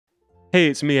Hey,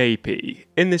 it's me AP.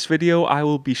 In this video, I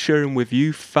will be sharing with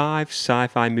you 5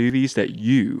 sci-fi movies that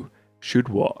you should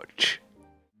watch.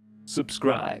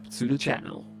 Subscribe to the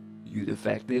channel, you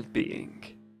defective being.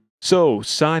 So,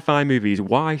 sci-fi movies.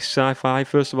 Why sci-fi?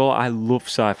 First of all, I love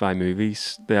sci-fi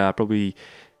movies. They are probably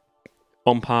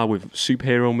on par with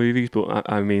superhero movies, but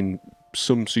I mean,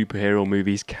 some superhero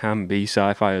movies can be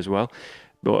sci-fi as well.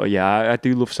 But yeah, I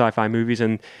do love sci-fi movies,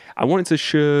 and I wanted to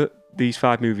share these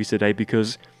 5 movies today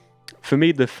because for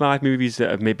me, the 5 movies that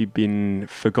have maybe been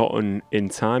forgotten in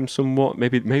time somewhat,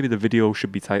 maybe the video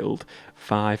should be titled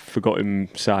 5 Forgotten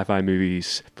Sci-Fi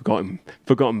Movies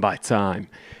Forgotten by Time.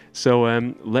 So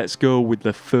let's go with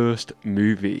the first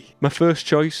movie. My first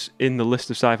choice in the list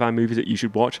of sci-fi movies that you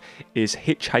should watch is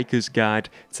Hitchhiker's Guide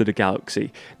to the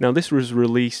Galaxy. Now this was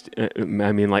released,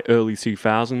 like early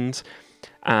 2000s.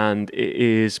 And it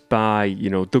is by,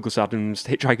 Douglas Adams.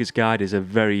 Hitchhiker's Guide is a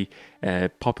very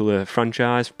popular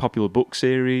franchise, popular book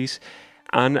series,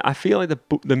 and I feel like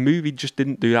the movie just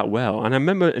didn't do that well. And I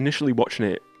remember initially watching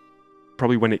it,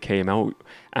 probably when it came out,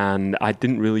 and I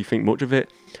didn't really think much of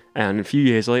it. And a few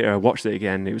years later, I watched it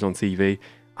again. It was on TV.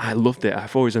 I loved it. I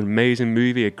thought it was an amazing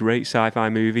movie, a great sci-fi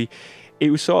movie. It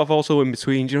was sort of also in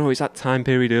between. It's that time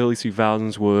period, early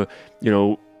 2000s, where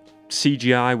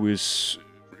CGI was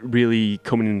really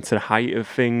coming into the height of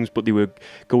things, but they were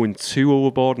going too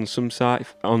overboard on some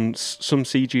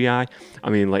CGI. I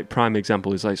mean, like prime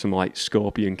example is like some like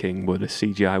Scorpion King, where the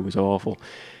CGI was awful.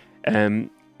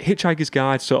 Hitchhiker's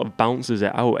Guide sort of balances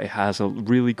it out. It has a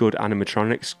really good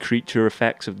animatronics, creature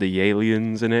effects of the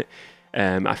aliens in it.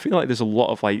 I feel like there's a lot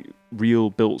of like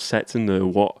real built sets in there.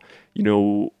 What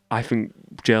I think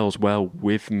gels well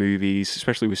with movies,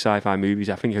 especially with sci-fi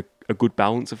movies. I think a good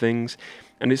balance of things.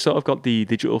 And it's sort of got the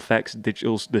digital effects, the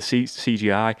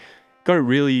CGI, got it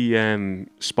really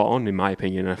spot on in my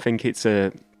opinion. I think it's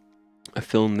a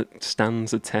film that stands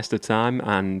the test of time,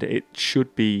 and it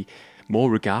should be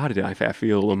more regarded, I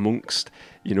feel, amongst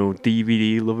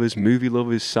DVD lovers, movie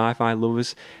lovers, sci-fi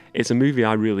lovers. It's a movie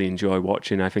I really enjoy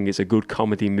watching. I think it's a good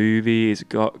comedy movie. It's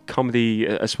got comedy.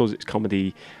 I suppose it's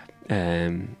comedy.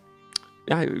 Comedy.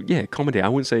 I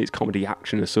wouldn't say it's comedy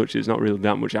action as such. It's not really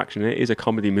that much action. It is a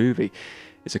comedy movie.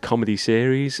 It's a comedy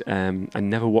series. I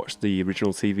never watched the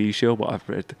original TV show, but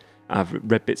I've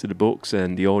read bits of the books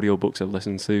and the audio books I've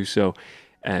listened to. So,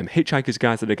 Hitchhiker's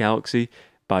Guide to the Galaxy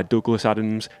by Douglas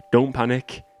Adams. Don't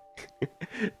panic.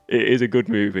 It is a good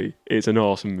movie. It's an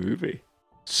awesome movie.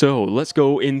 So let's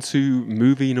go into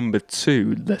movie number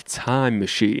 2, The Time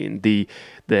Machine, the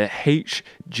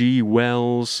H.G.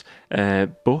 Wells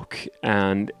book,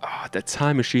 and The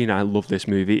Time Machine. I love this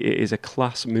movie. It is a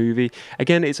class movie.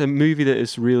 Again, it's a movie that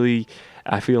is really,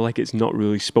 I feel like it's not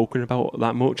really spoken about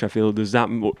that much. I feel there's that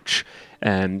many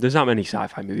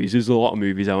sci-fi movies. There's a lot of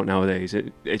movies out nowadays.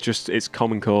 It's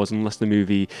common cause. Unless the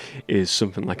movie is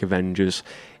something like Avengers,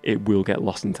 it will get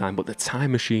lost in time. But The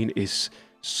Time Machine is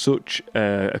such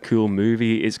a cool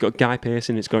movie. It's got Guy Pearce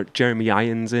in, it's got Jeremy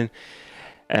Irons in,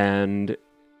 and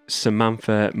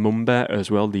Samantha Mumba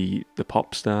as well, the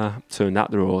pop star turned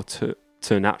actor or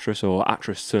turned actress, or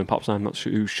actress turned pop star. I'm not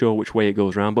sure which way it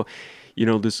goes around, but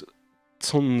there's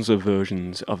tons of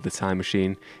versions of The Time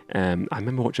Machine. I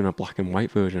remember watching a black and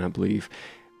white version, I believe,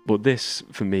 but this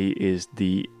for me is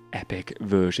the epic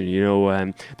version.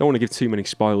 Don't want to give too many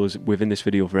spoilers within this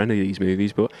video for any of these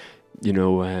movies, but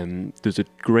there's a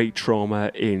great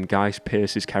trauma in Guy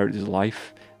Pearce's character's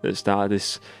life at the start of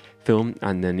this film,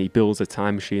 and then he builds a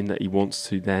time machine that he wants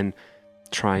to then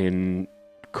try and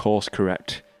course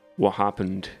correct what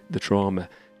happened, the trauma,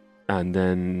 and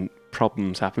then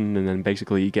problems happen, and then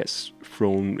basically he gets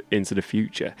thrown into the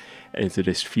future, into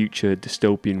this future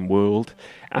dystopian world,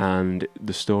 and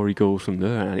the story goes from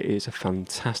there. And it is a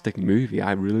fantastic movie.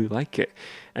 I really like it.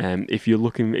 If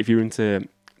you're into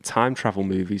time travel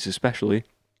movies especially,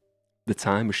 The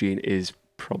Time Machine is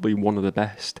probably one of the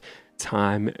best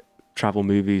time travel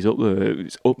movies up there.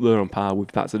 It's up there on par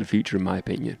with Back to the Future in my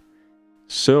opinion.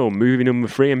 So, movie number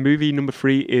 3, and movie number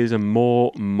 3 is a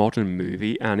more modern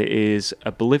movie, and it is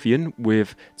Oblivion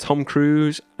with Tom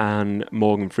Cruise and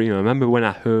Morgan Freeman. I remember when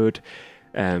I heard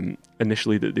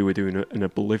initially that they were doing an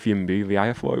Oblivion movie,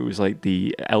 I thought it was like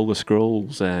the Elder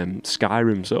Scrolls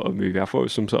Skyrim sort of movie. I thought it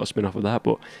was some sort of spin-off of that,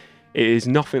 but it is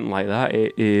nothing like that.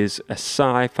 It is a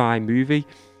sci-fi movie.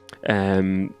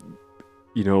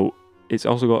 It's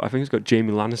also got, I think it's got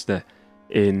Jaime Lannister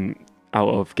out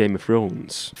of Game of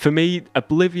Thrones. For me,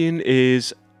 Oblivion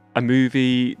is a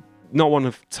movie, not one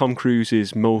of Tom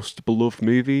Cruise's most beloved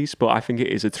movies, but I think it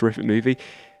is a terrific movie.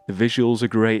 The visuals are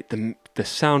great. The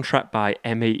soundtrack by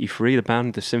M83, the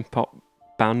band, the synth pop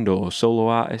band or solo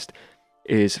artist,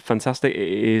 is fantastic. It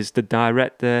is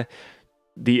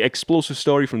the explosive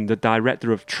story from the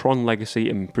director of Tron Legacy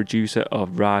and producer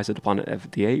of Rise of the Planet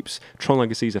of the Apes. Tron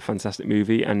Legacy is a fantastic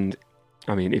movie, and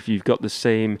I mean, if you've got the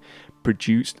story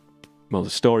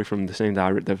from the same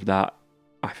director of that,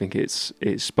 I think it's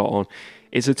spot on.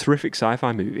 It's a terrific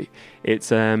sci-fi movie.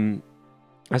 It's as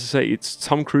I say, it's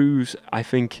Tom Cruise. I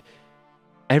think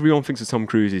everyone thinks of Tom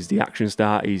Cruise as the action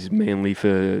star. He's mainly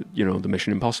for, the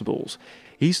Mission Impossibles.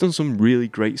 He's done some really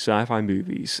great sci-fi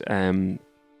movies.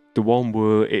 The one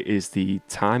where it is the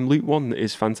time loop one that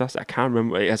is fantastic. I can't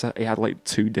remember. It had like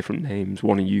 2 different names,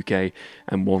 one in UK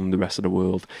and one in the rest of the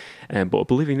world. But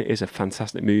Oblivion is a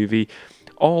fantastic movie,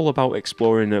 all about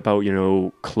exploring about,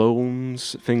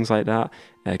 clones, things like that.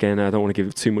 Again, I don't want to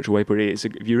give too much away, but if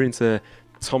you're into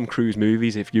Tom Cruise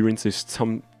movies, if you're into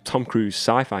Tom Cruise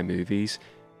sci-fi movies,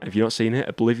 if you've not seen it,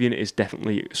 Oblivion is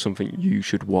definitely something you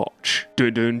should watch.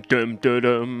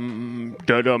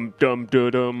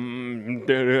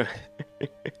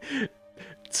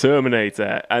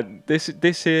 Terminator. And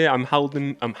this here I'm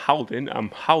holding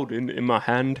in my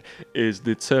hand is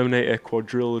the Terminator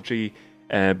quadrilogy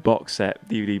box set,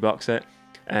 DVD box set.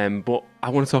 But I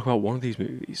want to talk about one of these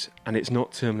movies, and it's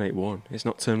not Terminator 1, it's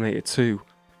not Terminator 2,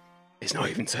 it's not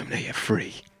even Terminator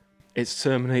 3. It's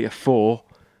Terminator 4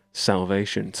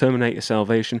 Salvation. Terminator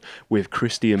Salvation with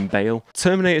Christian Bale.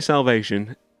 Terminator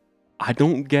Salvation, I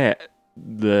don't get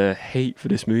the hate for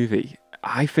this movie.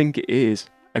 I think it is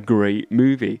a great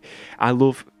movie. I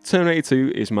love Terminator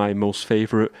 2 is my most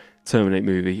favourite Terminator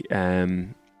movie.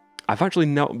 I've actually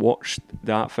not watched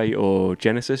Dark Fate or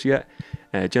Genesis yet.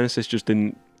 Genesis just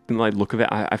didn't like the look of it.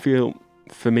 I feel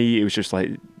for me it was just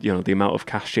like, the amount of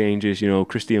cast changes.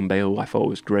 Christian Bale I thought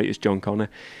was great as John Connor.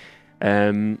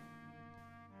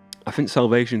 I think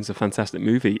Salvation's a fantastic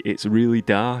movie. It's really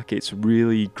dark, it's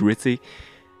really gritty.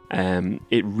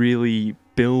 It really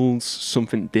builds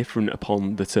something different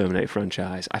upon the Terminator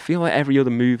franchise. I feel like every other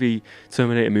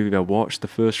Terminator movie I watched, the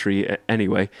first 3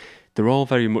 anyway, they're all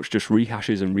very much just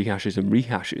rehashes and rehashes and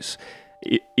rehashes.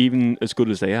 Even as good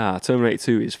as they are, Terminator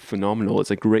 2 is phenomenal.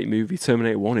 It's a great movie.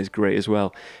 Terminator 1 is great as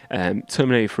well.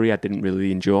 Terminator 3 I didn't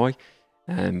really enjoy,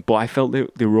 but I felt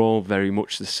they were all very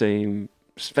much the same,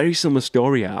 very similar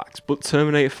story arcs. But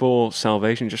Terminator 4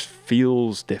 Salvation just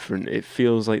feels different. It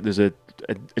feels like there's a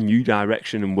new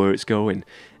direction and where it's going.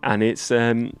 And it's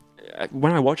when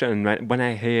I watch it and when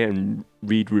I hear and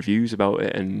read reviews about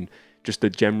it and just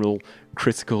the general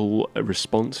critical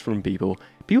response from people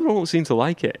don't seem to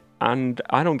like it. And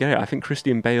I don't get it. I think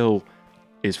Christian Bale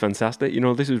is fantastic.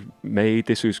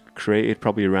 This was created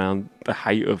probably around the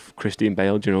height of Christian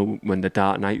Bale, when the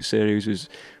Dark Knight series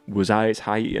was at its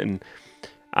height,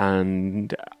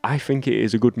 and I think it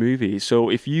is a good movie. So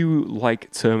if you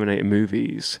like Terminator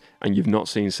movies and you've not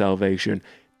seen Salvation,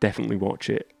 definitely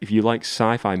watch it. If you like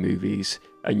sci-fi movies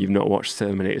and you've not watched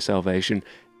Terminator Salvation,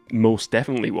 most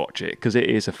definitely watch it, because it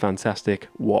is a fantastic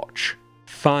watch.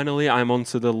 Finally, I'm on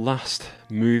to the last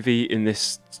movie in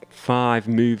this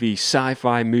 5-movie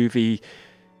sci-fi movie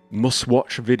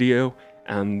must-watch video,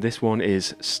 and this one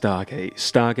is Stargate.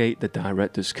 Stargate, the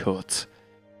director's cut.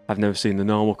 I've never seen the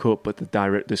normal cut, but the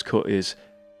director's cut is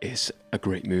a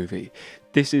great movie.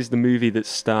 This is the movie that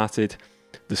started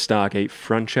the Stargate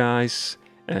franchise.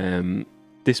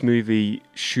 This movie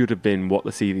should have been what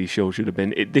the TV show should have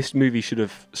been. This movie should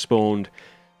have spawned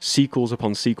sequels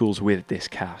upon sequels with this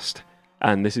cast.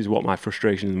 And this is what my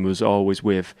frustration was always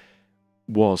with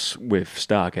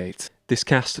Stargate. This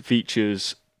cast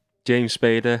features James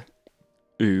Spader,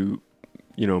 who,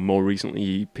 more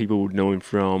recently people would know him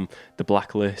from The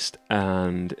Blacklist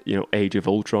and, Age of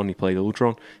Ultron. He played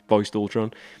Ultron, voiced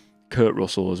Ultron. Kurt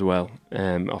Russell as well.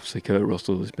 Obviously, Kurt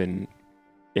Russell has been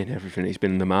in everything. He's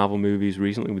been in the Marvel movies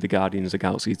recently with the Guardians of the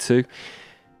Galaxy 2.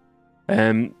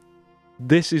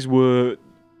 This is where,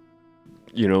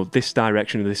 this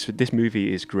direction of this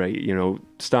movie is great.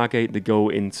 Stargate,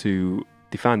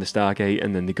 they find the Stargate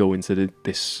and then they go into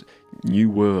this new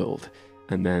world,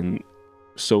 and then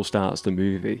so starts the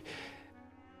movie.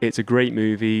 It's a great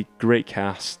movie, great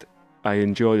cast. I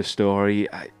enjoy the story.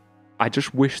 I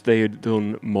just wish they had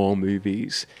done more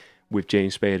movies with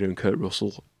James Spader and Kurt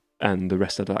Russell and the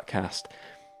rest of that cast.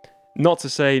 Not to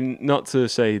say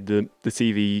the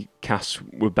TV casts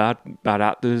were bad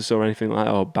actors or anything like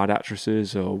that, or bad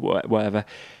actresses or whatever.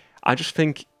 I just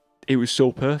think it was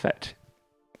so perfect.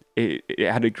 It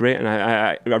had a great, and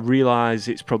I realise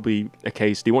it's probably a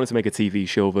case they wanted to make a TV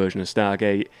show version of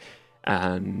Stargate,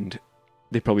 and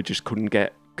they probably just couldn't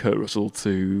get Kurt Russell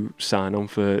to sign on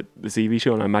for the TV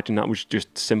show, and I imagine that was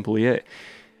just simply it.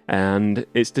 And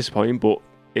it's disappointing, but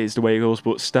it's the way it goes.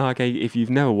 But Stargate, if you've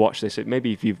never watched this,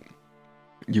 maybe if you've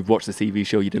you've watched the TV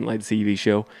show, you didn't like the TV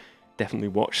show, definitely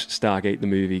watch Stargate the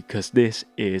movie, because this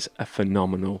is a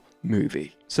phenomenal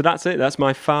movie. So that's it. That's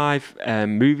my 5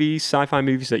 movies, sci-fi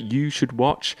movies that you should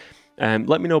watch.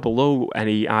 Let me know below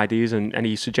any ideas and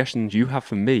any suggestions you have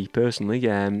for me personally.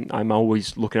 I'm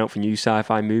always looking out for new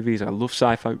sci-fi movies. I love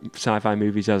sci-fi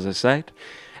movies, as I said.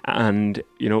 And,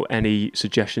 you know, any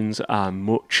suggestions are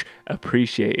much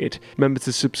appreciated. Remember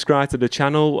to subscribe to the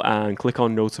channel and click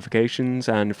on notifications.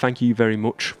 And thank you very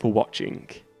much for watching.